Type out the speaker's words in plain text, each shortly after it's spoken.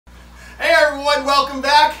everyone, welcome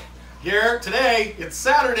back. Here today, it's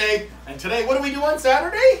Saturday, and today, what do we do on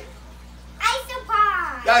Saturday?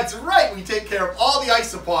 ISOPODS! That's right, we take care of all the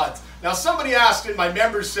isopods. Now somebody asked in my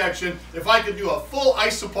members section if I could do a full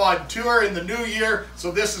isopod tour in the new year,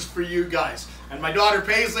 so this is for you guys. And my daughter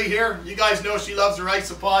Paisley here, you guys know she loves her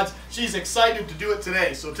isopods. She's excited to do it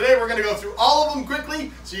today. So today we're going to go through all of them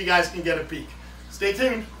quickly so you guys can get a peek. Stay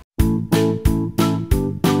tuned.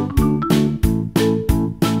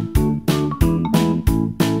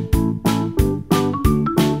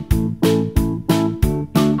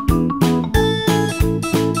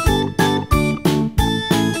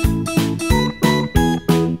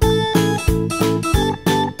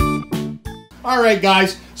 Alright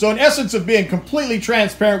guys, so in essence of being completely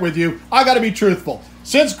transparent with you, I gotta be truthful.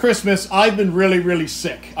 Since Christmas, I've been really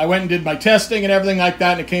sick. I went and did my testing and everything like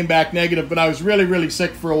that and it came back negative, but I was really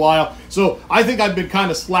sick for a while. So I think I've been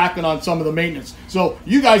kind of slacking on some of the maintenance. So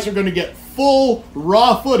you guys are gonna get full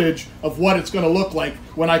raw footage of what it's gonna look like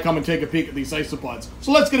when I come and take a peek at these isopods.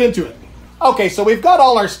 So let's get into it. Okay, so we've got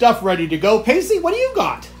all our stuff ready to go. Paisley, what do you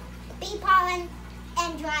got? Bee pollen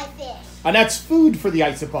and dry fish. And that's food for the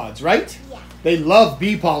isopods, right? Yeah. They love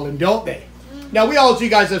bee pollen, don't they? Now, you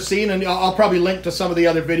guys have seen, and I'll probably link to some of the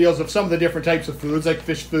other videos of some of the different types of foods, like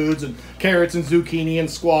fish foods and carrots and zucchini and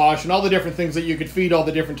squash and all the different things that you could feed all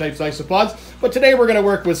the different types of isopods. But today we're going to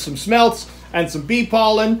work with some smelts and some bee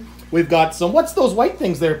pollen. We've got some, what's those white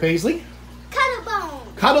things there, Paisley?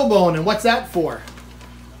 Cuttlebone. Cuttlebone, and what's that for?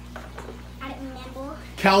 I don't remember.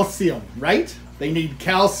 Calcium, right? They need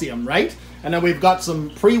calcium, right? And then we've got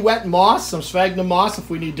some pre-wet moss, some sphagnum moss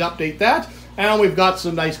if we need to update that. And we've got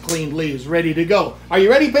some nice clean leaves ready to go. Are you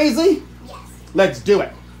ready, Paisley? Yes. Let's do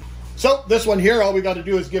it. So this one here, all we got to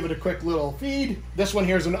do is give it a quick little feed. This one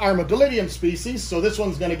here is an armadillidium species, so this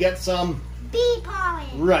one's going to get some bee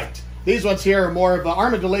pollen. Right. These ones here are more of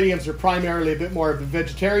armadillidiums are primarily a bit more of a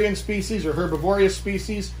vegetarian species or herbivorous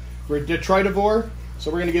species. We're a detritivore,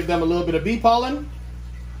 so we're going to give them a little bit of bee pollen.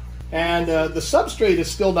 And the substrate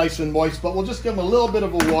is still nice and moist, but we'll just give them a little bit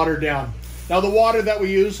of a water down. Now the water that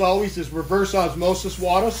we use always is reverse osmosis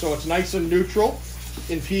water, so it's nice and neutral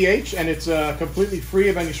in pH, and it's completely free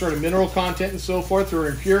of any sort of mineral content and so forth or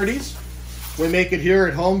impurities. We make it here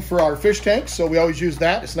at home for our fish tanks, so we always use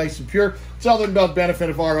that. It's nice and pure. It's all about benefit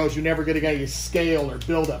of ROs. You're never getting any scale or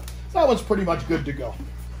buildup. So that one's pretty much good to go.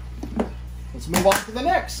 Let's move on to the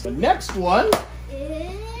next. The next one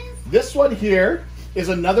is this one here. Is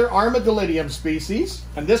another armadillidium species,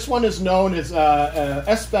 and this one is known as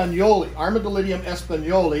Espagnoli, Armadillidium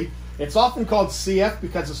espagnoli. It's often called CF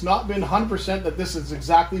because it's not been 100% that this is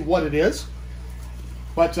exactly what it is.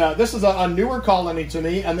 But this is a newer colony to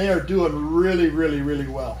me, and they are doing really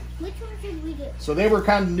well. Which one should we do? So they were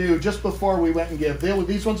kind of new just before we went and gave.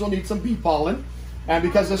 These ones will need some bee pollen, and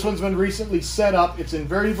because this one's been recently set up, it's in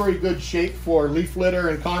very good shape for leaf litter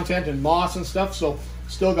and content and moss and stuff. So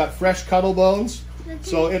still got fresh cuttle bones.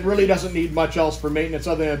 So it really doesn't need much else for maintenance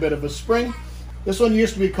other than a bit of a spring. This one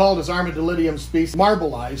used to be called as Armadillidium species,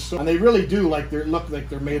 marbleized, and they really do look like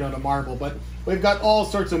they're made out of marble. But we've got all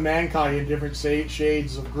sorts of mankai in different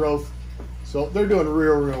shades of growth, so they're doing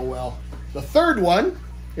real well. The third one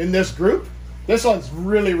in this group, this one's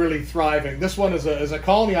really thriving. This one is a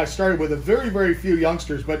colony I started with a very few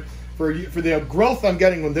youngsters, but for the growth I'm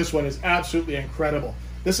getting with this one is absolutely incredible.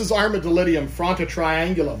 This is Armadillidium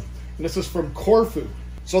frontotriangulum. And this is from Corfu.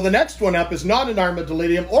 So the next one up is not an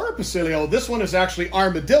armadillidium or a Pacilio. This one is actually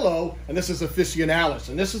armadillo, and this is officinalis.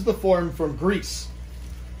 And this is the form from Greece.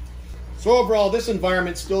 So overall, this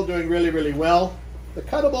environment's still doing really well. The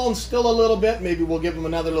cuttlebone's still a little bit. Maybe we'll give them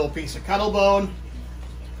another little piece of cuttlebone.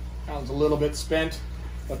 That one's a little bit spent.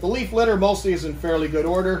 But the leaf litter mostly is in fairly good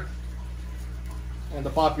order. And the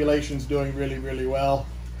population's doing really well.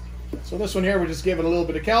 So this one here, we'll just give it a little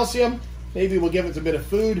bit of calcium. Maybe we'll give it a bit of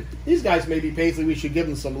food. These guys, maybe, Paisley, we should give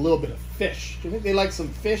them a little bit of fish. Do you think they like some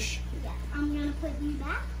fish? Yeah. I'm going to put them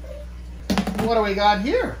back, please. What do we got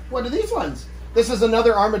here? What are these ones? This is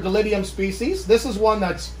another Armadillidium species. This is one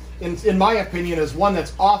that's, in my opinion, is one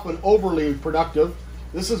that's often overly productive.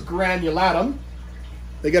 This is granulatum.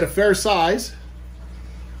 They get a fair size.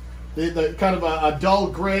 They're kind of a dull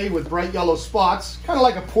gray with bright yellow spots. Kind of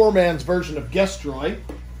like a poor man's version of Gestroy.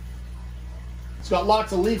 It's got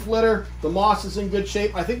lots of leaf litter. The moss is in good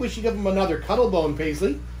shape. I think we should give them another cuttlebone,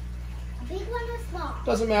 Paisley. A big one or small?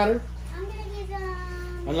 Doesn't matter. I'm going to give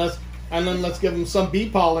them... And then let's give them some bee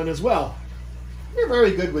pollen as well. You're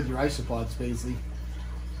very good with your isopods, Paisley.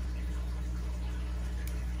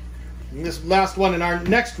 And this last one in our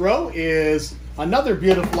next row is another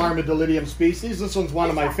beautiful Armadillidium species. This one's one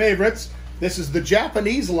of my favorites. This is the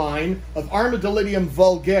Japanese line of Armadillidium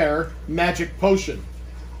vulgare magic potion.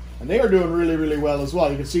 And they are doing really, really well as well.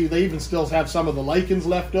 You can see they even still have some of the lichens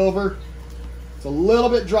left over. It's a little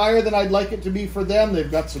bit drier than I'd like it to be for them. They've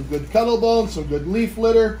got some good cuddle bones, some good leaf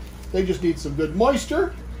litter. They just need some good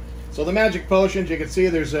moisture. So the magic potions, you can see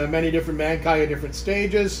there's many different mankai at different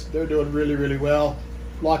stages. They're doing really, really well.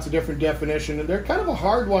 Lots of different definition. And they're kind of a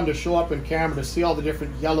hard one to show up in camera to see all the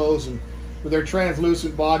different yellows and with their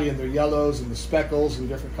translucent body and their yellows and the speckles and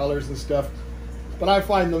different colors and stuff. But I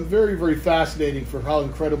find them very, very fascinating for how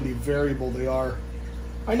incredibly variable they are.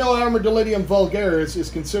 I know Armadillidium vulgare is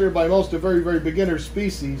considered by most a very, very beginner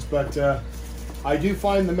species, but I do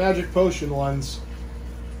find the magic potion ones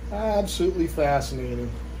absolutely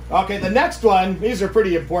fascinating. Okay, the next one, these are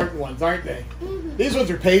pretty important ones, aren't they? Mm-hmm. These ones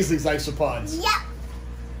are Paisley's isopods.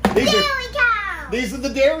 Yep. These are the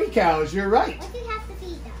dairy cows, you're right. What do you have to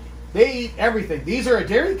feed them? They eat everything.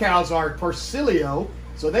 Dairy cows are porcilio,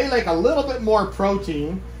 so they like a little bit more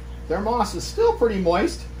protein. Their moss is still pretty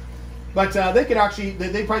moist. But they could actually,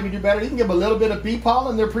 they probably do better. You can give them a little bit of bee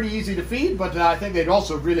pollen. They're pretty easy to feed, but I think they'd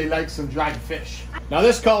also really like some dried fish. Now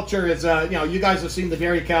this culture is, you guys have seen the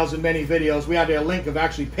dairy cows in many videos. We had a link of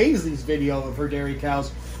actually Paisley's video of her dairy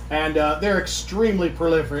cows, and they're extremely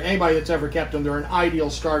prolific. Anybody that's ever kept them, they're an ideal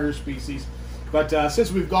starter species. But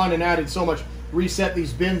since we've gone and added so much, reset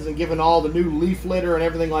these bins and given all the new leaf litter and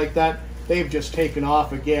everything like that, they've just taken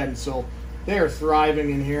off again. So they are thriving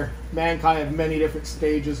in here. Mankai have many different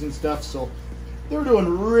stages and stuff, so they're doing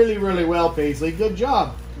really, really well, Paisley. Good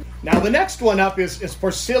job. Now the next one up is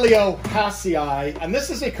Porcilio hassii, and this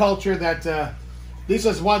is a culture that this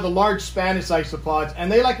is one of the large Spanish isopods, and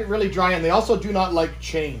they like it really dry, and they also do not like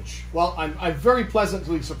change. Well, I'm very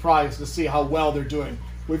pleasantly surprised to see how well they're doing.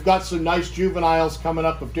 We've got some nice juveniles coming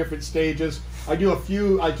up of different stages. I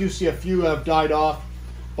do see a few have died off,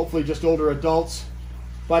 hopefully just older adults.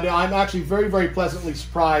 But I'm actually very, very pleasantly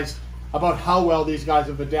surprised about how well these guys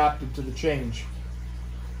have adapted to the change.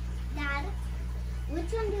 Dad,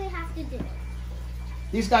 which one do we have to do?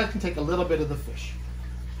 These guys can take a little bit of the fish.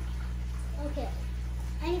 Okay.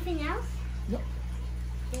 Anything else? Nope.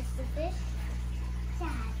 Just the fish? Dad.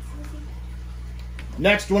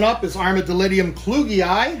 Next one up is Armadillidium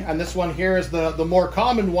klugii, and this one here is the more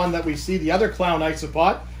common one that we see, the other clown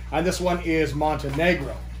isopod, and this one is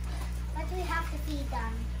Montenegro. What do we have to feed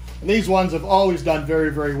them? And these ones have always done very,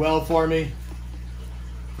 very well for me.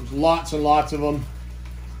 There's lots and lots of them.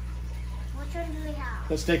 Which one do we have?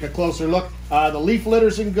 Let's take a closer look. The leaf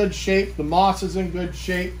litter's in good shape. The moss is in good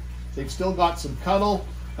shape. They've still got some cuddle.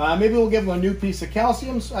 Maybe we'll give them a new piece of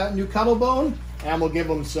calcium, new cuddle bone, and we'll give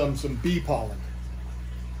them some bee pollen.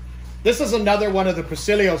 This is another one of the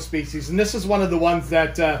Porcilio species, and this is one of the ones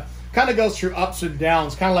that kind of goes through ups and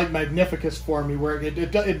downs, kind of like Magnificus for me, where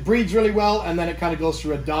it breeds really well, and then it kind of goes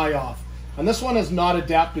through a die-off. And this one has not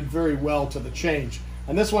adapted very well to the change.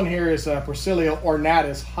 And this one here is Porcilio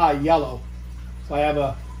ornatus, high yellow. So I have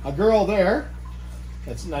a girl there.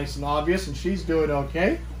 That's nice and obvious, and she's doing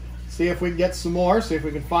okay. See if we can get some more, see if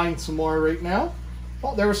we can find some more right now.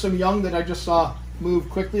 Oh, there were some young that I just saw move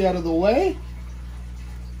quickly out of the way.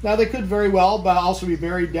 Now they could very well but also be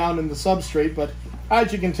buried down in the substrate, but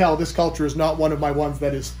as you can tell, this culture is not one of my ones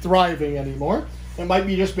that is thriving anymore. It might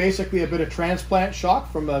be just basically a bit of transplant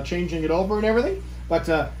shock from changing it over and everything,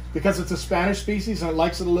 but because it's a Spanish species and it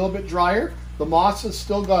likes it a little bit drier, the moss has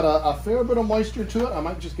still got a fair bit of moisture to it. I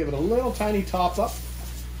might just give it a little tiny top up.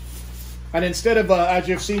 And instead of, as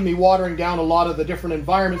you've seen me watering down a lot of the different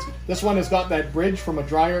environments, this one has got that bridge from a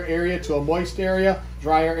drier area to a moist area.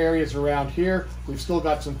 Drier areas around here. We've still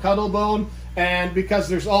got some cuddle bone. And because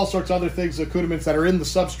there's all sorts of other things, accoutrements that are in the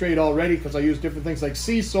substrate already, because I use different things like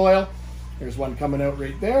sea soil. There's one coming out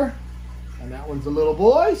right there. And that one's a little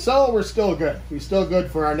boy. So we're still good. We're still good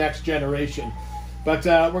for our next generation. But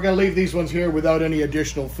we're going to leave these ones here without any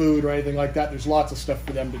additional food or anything like that. There's lots of stuff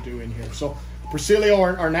for them to do in here. So Porcilio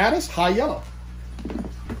ornatus, high yellow.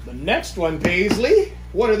 The next one, Paisley.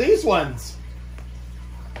 What are these ones?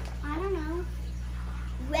 I don't know.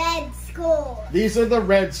 Red skirts. These are the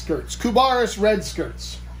red skirts. Cubaris red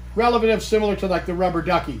skirts. Relative similar to like the rubber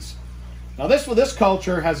duckies. Now this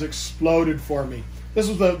culture has exploded for me. This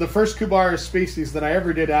was the first Cubaris species that I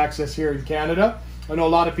ever did access here in Canada. I know a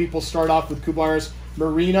lot of people start off with Cubaris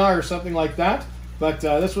marina or something like that. But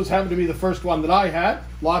this happened to be the first one that I had.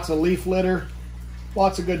 Lots of leaf litter.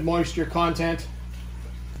 Lots of good moisture content.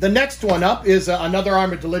 The next one up is another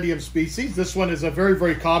Armadillidium species. This one is a very,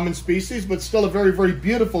 very common species, but still a very, very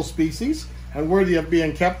beautiful species and worthy of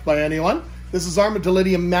being kept by anyone. This is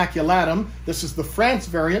Armadillidium maculatum. This is the France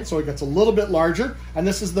variant, so it gets a little bit larger. And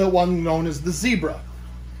this is the one known as the zebra.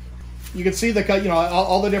 You can see the, you know,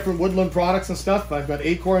 all the different woodland products and stuff. I've got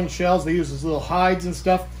acorn shells. They use as little hides and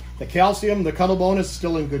stuff. The calcium, the cuttlebone is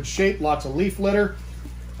still in good shape. Lots of leaf litter.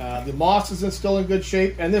 The moss is still in good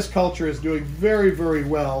shape. And this culture is doing very, very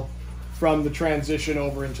well from the transition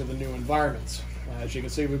over into the new environments. As you can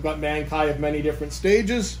see, we've got mankai of many different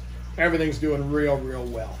stages. Everything's doing real, real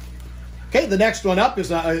well. Okay, the next one up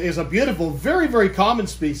is a beautiful, very, very common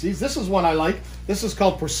species. This is one I like. This is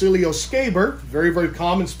called Porcilio scaber. Very, very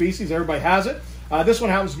common species. Everybody has it. This one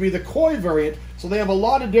happens to be the koi variant. So they have a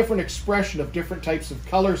lot of different expression of different types of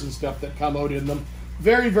colors and stuff that come out in them.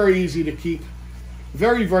 Very, very easy to keep.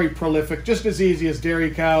 Very, very prolific. Just as easy as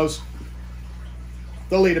dairy cows.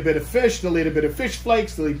 They'll eat a bit of fish. They'll eat a bit of fish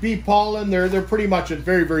flakes. They'll eat bee pollen. They're pretty much a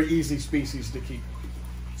very, very easy species to keep.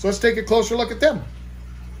 So let's take a closer look at them.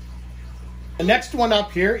 The next one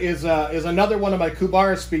up here is another one of my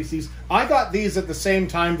Kubara species. I got these at the same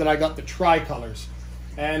time that I got the tricolors.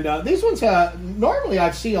 And these ones, normally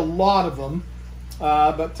I've seen a lot of them.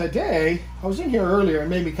 But today, I was in here earlier and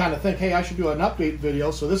made me kind of think, hey, I should do an update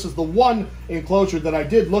video. So this is the one enclosure that I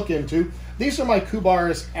did look into. These are my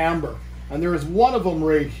Kubaris amber. And there is one of them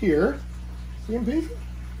right here. See him, Paisley?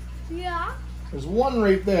 Yeah. There's one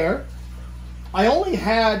right there. I only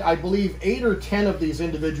had, I believe, 8 or 10 of these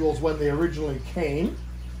individuals when they originally came.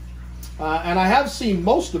 And I have seen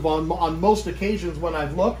most of them on most occasions when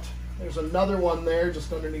I've looked. There's another one there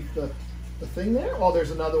just underneath the thing there. Oh,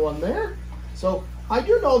 there's another one there. So I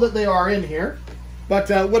do know that they are in here. But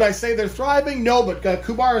would I say they're thriving? No, but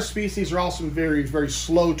Kubara species are also very, very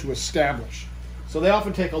slow to establish. So they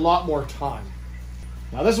often take a lot more time.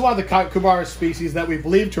 Now this is one of the Kubara species that we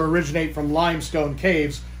believe to originate from limestone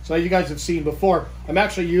caves. So you guys have seen before, I'm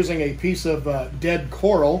actually using a piece of dead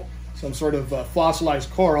coral, some sort of fossilized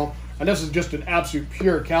coral, and this is just an absolute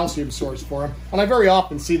pure calcium source for them. And I very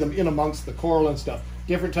often see them in amongst the coral and stuff.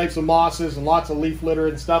 Different types of mosses and lots of leaf litter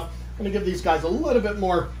and stuff. I'm going to give these guys a little bit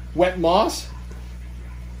more wet moss.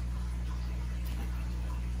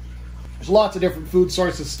 There's lots of different food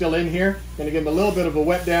sources still in here. Going to give them a little bit of a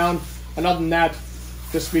wet down. And other than that,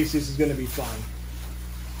 this species is going to be fine.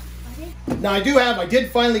 Now I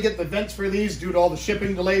did finally get the vents for these due to all the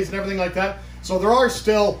shipping delays and everything like that. So there are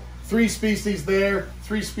still 3 species there,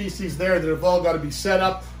 3 species there that have all got to be set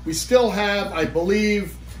up. We still have, I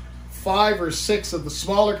believe, 5 or 6 of the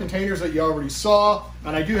smaller containers that you already saw.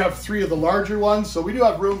 And I do have 3 of the larger ones. So we do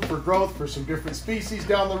have room for growth for some different species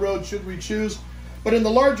down the road should we choose. But in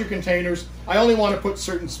the larger containers, I only want to put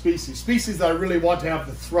certain species that I really want to have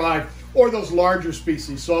to thrive, or those larger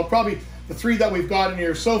species. So I'll probably, the 3 that we've got in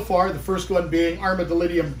here so far, the first one being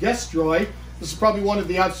Armadillidium gestroy. This is probably one of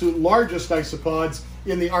the absolute largest isopods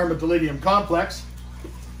in the Armadillidium complex.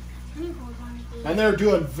 And they're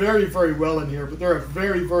doing very, very well in here, but they're a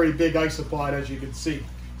very, very big isopod, as you can see.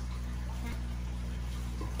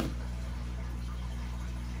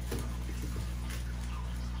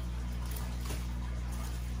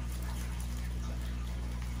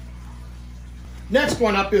 Next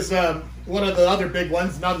one up is one of the other big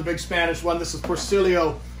ones, another big Spanish one. This is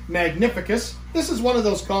Porcilio magnificus. This is one of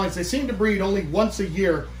those colonies. They seem to breed only once a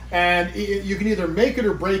year, and you can either make it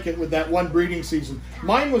or break it with that one breeding season.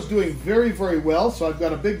 Mine was doing very, very well, so I've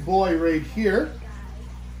got a big boy right here.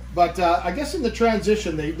 But I guess in the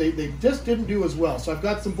transition, they just didn't do as well. So I've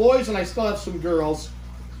got some boys and I still have some girls.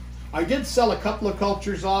 I did sell a couple of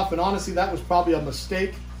cultures off, and honestly, that was probably a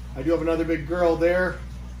mistake. I do have another big girl there.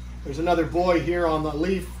 There's another boy here on the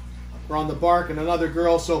leaf, or on the bark, and another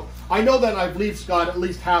girl. So I know that I've got at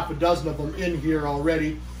least half a dozen of them in here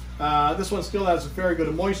already. This one still has a fair bit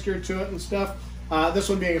of moisture to it and stuff. This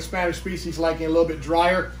one being a Spanish species, liking a little bit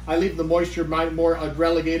drier. I leave the moisture more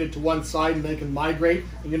relegated to one side and they can migrate.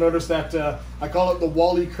 And you notice that I call it the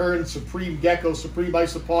Wally Kern Supreme Gecko Supreme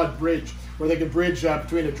Isopod Bridge, where they can bridge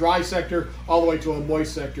between a dry sector all the way to a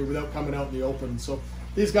moist sector without coming out in the open. So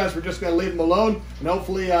these guys, we're just going to leave them alone, and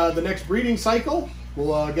hopefully the next breeding cycle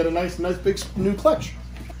we'll get a nice big new clutch.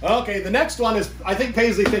 Okay, the next one is, I think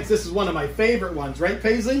Paisley thinks this is one of my favorite ones, right,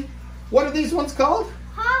 Paisley? What are these ones called?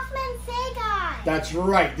 Hoffman-Segai. That's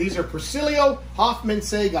right. These are Porcilio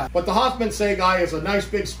Hoffman-Segai. But the Hoffman-Segai is a nice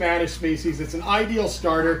big Spanish species. It's an ideal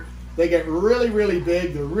starter. They get really, really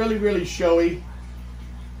big. They're really, really showy.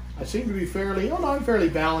 I seem to be I'm fairly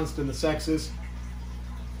balanced in the sexes.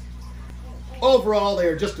 Overall, they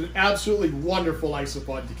are just an absolutely wonderful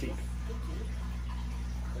isopod to keep.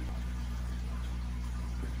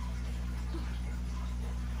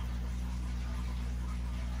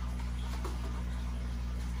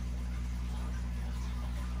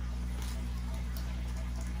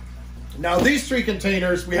 Now these 3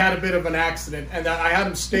 containers, we had a bit of an accident, and I had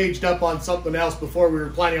them staged up on something else before we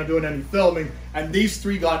were planning on doing any filming, and these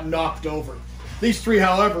 3 got knocked over. These 3,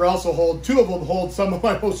 however, also hold, 2 of them hold some of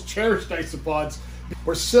my most cherished isopods.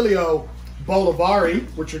 Porcilio bolivari,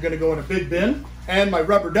 which are going to go in a big bin, and my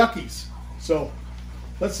rubber duckies. So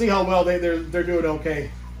let's see how well they're doing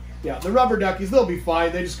okay. Yeah, the rubber duckies, they'll be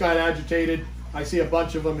fine. They just got agitated. I see a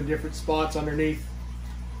bunch of them in different spots underneath.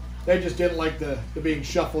 They just didn't like the being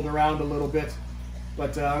shuffled around a little bit.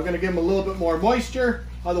 But I'm going to give them a little bit more moisture.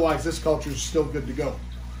 Otherwise, this culture is still good to go.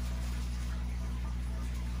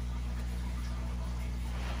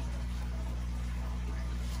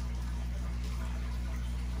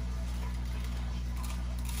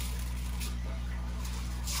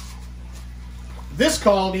 This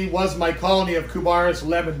colony was my colony of Cubaris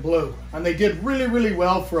lemon blue, and they did really, really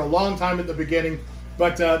well for a long time at the beginning,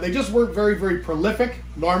 but they just weren't very, very prolific.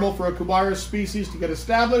 Normal for a Cubaris species to get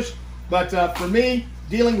established, but for me,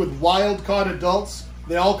 dealing with wild-caught adults,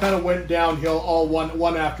 they all kind of went downhill, all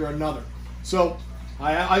one after another. So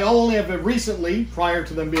I only have recently, prior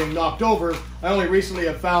to them being knocked over, I only recently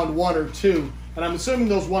have found 1 or 2, and I'm assuming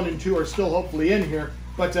those 1 and 2 are still hopefully in here,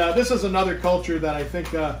 but this is another culture that I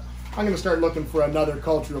think I'm going to start looking for another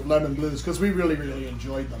culture of lemon blues because we really, really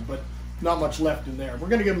enjoyed them, but not much left in there. We're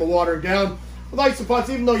going to give them a watering down. With isopods,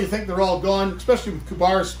 even though you think they're all gone, especially with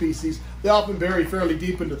Cubaris species, they often bury fairly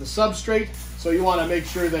deep into the substrate, so you want to make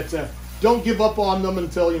sure that don't give up on them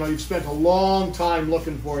until you've spent a long time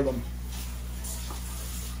looking for them.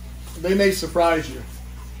 They may surprise you.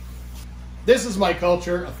 This is my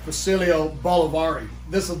culture of Porcilio bolivari.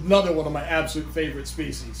 This is another one of my absolute favorite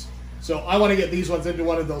species. So I want to get these ones into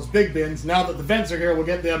one of those big bins. Now that the vents are here, we'll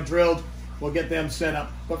get them drilled, we'll get them set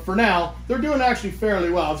up. But for now, they're doing actually fairly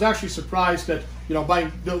well. I was actually surprised that,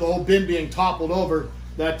 by the whole bin being toppled over,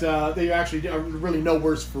 that they actually are really no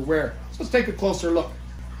worse for wear. So let's take a closer look.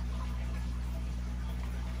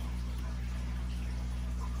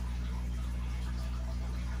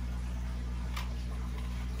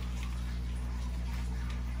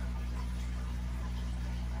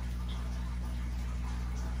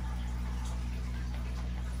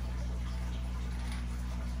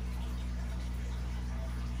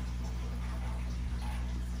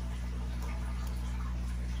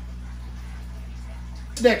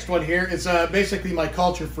 Next one here is basically my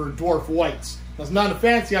culture for dwarf whites. It's not a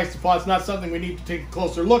fancy isopod, it's not something we need to take a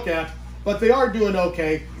closer look at, but they are doing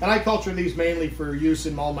okay, and I culture these mainly for use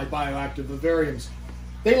in all my bioactive vivariums.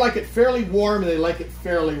 They like it fairly warm and they like it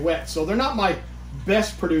fairly wet, so they're not my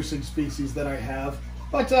best producing species that I have,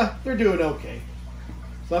 but they're doing okay.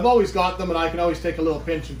 So I've always got them, and I can always take a little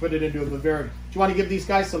pinch and put it into a vivarium. Do you want to give these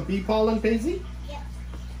guys some bee pollen, Paisley? Yeah.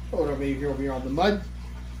 Throw it over here on the mud.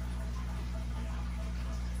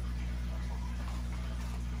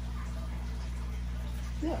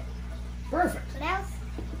 Yeah, perfect. What else?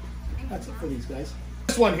 That's it for these guys.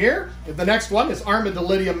 This one here, the next one is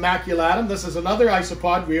Armadillidium maculatum. This is another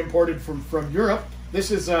isopod we imported from Europe.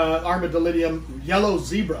 This is Armadillidium yellow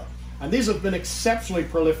zebra, and these have been exceptionally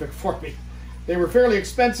prolific for me. They were fairly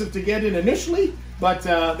expensive to get in initially, but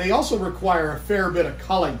they also require a fair bit of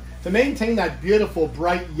culling. To maintain that beautiful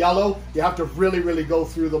bright yellow, you have to really, really go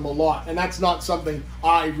through them a lot. And that's not something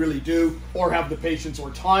I really do or have the patience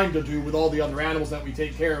or time to do with all the other animals that we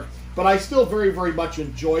take care of. But I still very, very much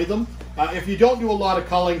enjoy them. If you don't do a lot of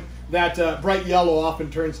culling, that bright yellow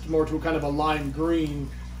often turns more to kind of a lime green.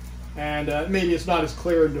 And maybe it's not as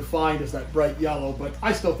clear and defined as that bright yellow, but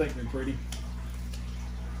I still think they're pretty.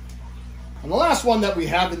 And the last one that we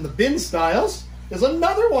have in the bin styles is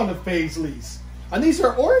another one of Paisley's. And these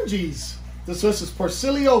are orangies. This is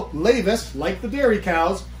Porcilio laevis, like the dairy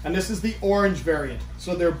cows, and this is the orange variant.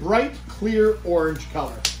 So they're bright, clear orange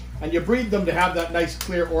color. And you breed them to have that nice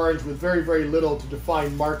clear orange with very, very little to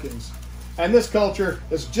define markings. And this culture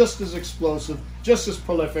is just as explosive, just as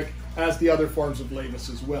prolific as the other forms of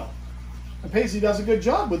laevis as well. And Paisley does a good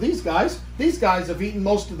job with these guys. These guys have eaten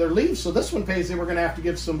most of their leaves, so this one, Paisley, we're going to have to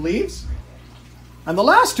give some leaves. And the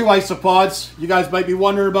last 2 isopods you guys might be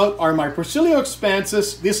wondering about are my Porcilio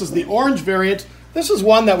expansus. This is the orange variant. This is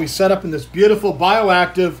one that we set up in this beautiful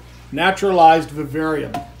bioactive naturalized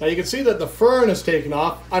vivarium. Now you can see that the fern has taken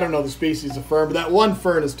off. I don't know the species of fern, but that one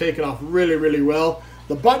fern has taken off really, really well.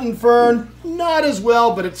 The button fern, not as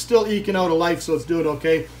well, but it's still eking out a life, so it's doing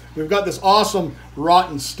okay. We've got this awesome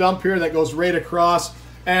rotten stump here that goes right across,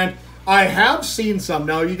 and I have seen some.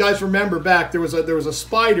 Now, you guys remember back, there was a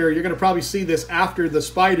spider. You're going to probably see this after the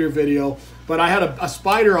spider video, but I had a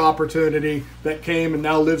spider opportunity that came and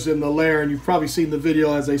now lives in the lair, and you've probably seen the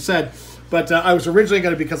video, as I said. But I was originally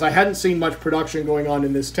going to, because I hadn't seen much production going on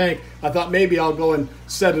in this tank, I thought maybe I'll go and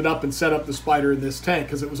set up the spider in this tank,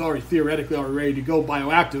 because it was already theoretically already ready to go,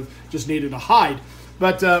 bioactive, just needed a hide.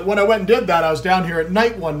 But when I went and did that, I was down here at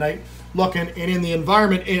night one night looking, and in the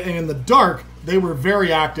environment and in the dark, they were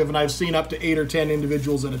very active, and I've seen up to 8 or 10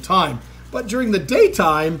 individuals at a time. But during the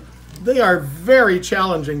daytime, they are very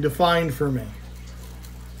challenging to find for me.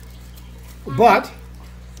 But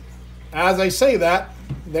as I say that,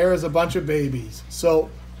 there is a bunch of babies. So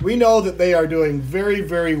we know that they are doing very,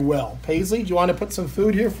 very well. Paisley, do you want to put some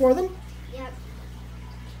food here for them? Yep.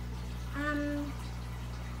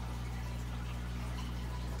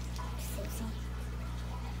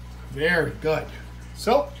 Very good.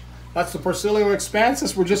 So that's the Porcilio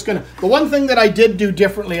expansus. We're just gonna, the one thing that I did do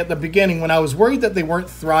differently at the beginning when I was worried that they weren't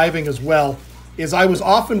thriving as well is I was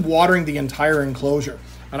often watering the entire enclosure.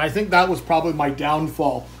 And I think that was probably my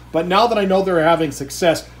downfall. But now that I know they're having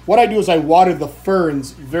success, what I do is I water the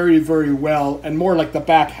ferns very, very well, and more like the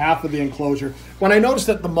back half of the enclosure. When I notice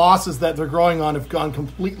that the mosses that they're growing on have gone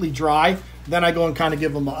completely dry, then I go and kind of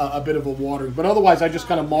give them a bit of a water. But otherwise, I just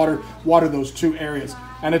kind of water those 2 areas,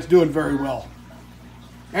 and it's doing very well.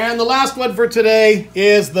 And the last one for today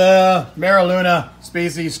is the Maraluna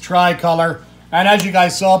species tricolor. And as you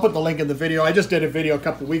guys saw, I'll put the link in the video. I just did a video a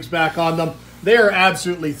couple weeks back on them. They are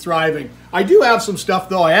absolutely thriving. I do have some stuff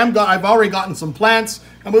though. I've already gotten some plants,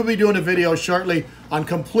 and we'll be doing a video shortly on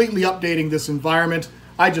completely updating this environment.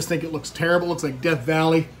 I just think it looks terrible. It looks like Death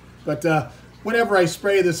Valley. But whenever I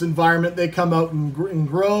spray this environment, they come out in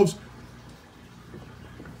groves.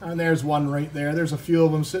 And there's one right there. There's a few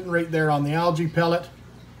of them sitting right there on the algae pellet.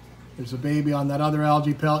 There's a baby on that other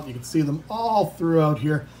algae pellet. You can see them all throughout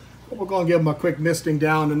here. We're going to give them a quick misting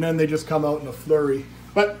down, and then they just come out in a flurry.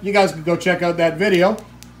 But you guys can go check out that video. All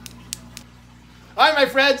right, my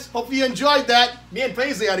friends. Hope you enjoyed that. Me and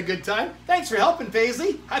Paisley had a good time. Thanks for helping,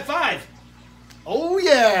 Paisley. High five. Oh,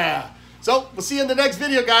 yeah. So we'll see you in the next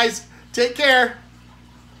video, guys. Take care.